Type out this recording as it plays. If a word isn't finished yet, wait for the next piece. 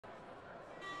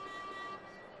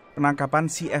Penangkapan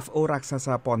CFO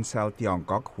raksasa ponsel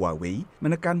Tiongkok, Huawei,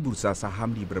 menekan bursa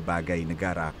saham di berbagai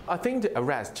negara. I think the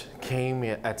arrest came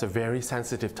at a very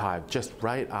sensitive time, just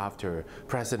right after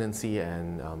presidency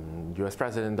and U.S.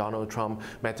 President Donald Trump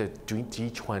met at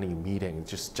G20 meeting,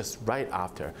 just right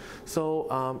after.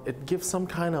 So it gives some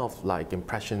kind of like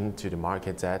impression to the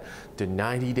market that the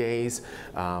 90 days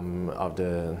of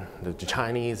the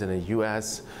Chinese and the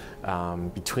U.S.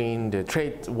 Between the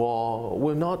trade war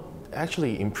will not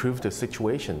actually improve the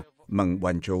situation. Meng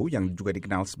Wanzhou, yang juga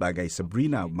dikenal sebagai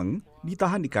Sabrina Meng,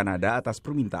 ditahan di Kanada atas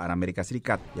permintaan Amerika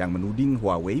Serikat yang menuding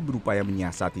Huawei berupaya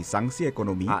menyiasati sanksi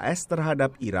ekonomi AS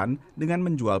terhadap Iran dengan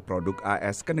menjual produk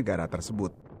AS ke negara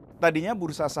tersebut. Tadinya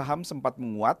bursa saham sempat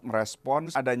menguat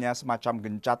merespons adanya semacam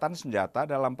gencatan senjata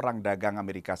dalam perang dagang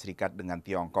Amerika Serikat dengan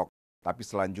Tiongkok. Tapi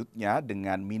selanjutnya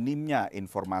dengan minimnya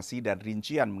informasi dan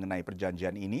rincian mengenai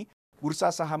perjanjian ini, bursa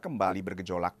saham kembali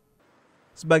bergejolak.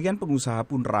 Sebagian pengusaha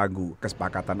pun ragu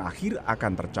kesepakatan akhir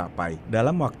akan tercapai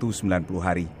dalam waktu 90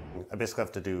 hari. I basically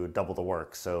have to do double the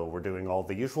work. So we're doing all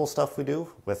the usual stuff we do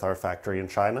with our factory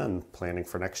in China and planning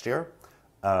for next year.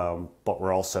 But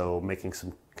we're also making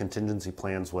some contingency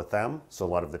plans with them. So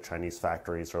a lot of the Chinese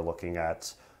factories are looking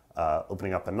at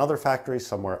opening up another factory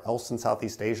somewhere else in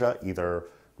Southeast Asia,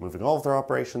 either moving all of their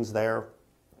operations there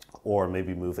or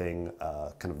maybe moving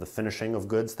kind of the finishing of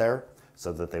goods there, so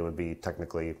that they would be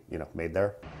technically, made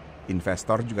there.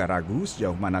 Investor juga ragu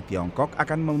sejauh mana Tiongkok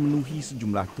akan memenuhi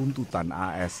sejumlah tuntutan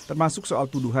AS, termasuk soal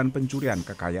tuduhan pencurian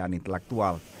kekayaan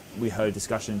intelektual. We heard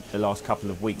discussion the last couple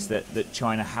of weeks that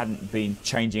China hadn't been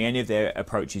changing any of their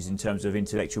approaches in terms of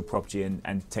intellectual property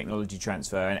and technology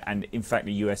transfer, and in fact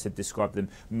the US had described them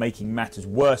making matters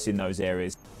worse in those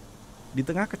areas. Di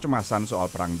tengah kecemasan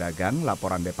soal perang dagang,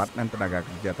 laporan Departemen Tenaga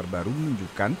Kerja terbaru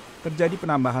menunjukkan terjadi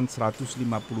penambahan 155.000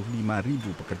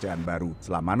 pekerjaan baru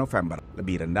selama November.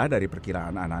 Lebih rendah dari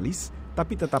perkiraan analis,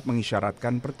 tapi tetap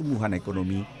mengisyaratkan pertumbuhan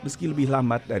ekonomi meski lebih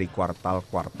lambat dari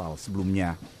kuartal-kuartal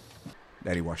sebelumnya.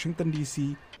 Dari Washington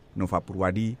DC, Nova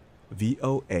Purwadi,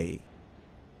 VOA.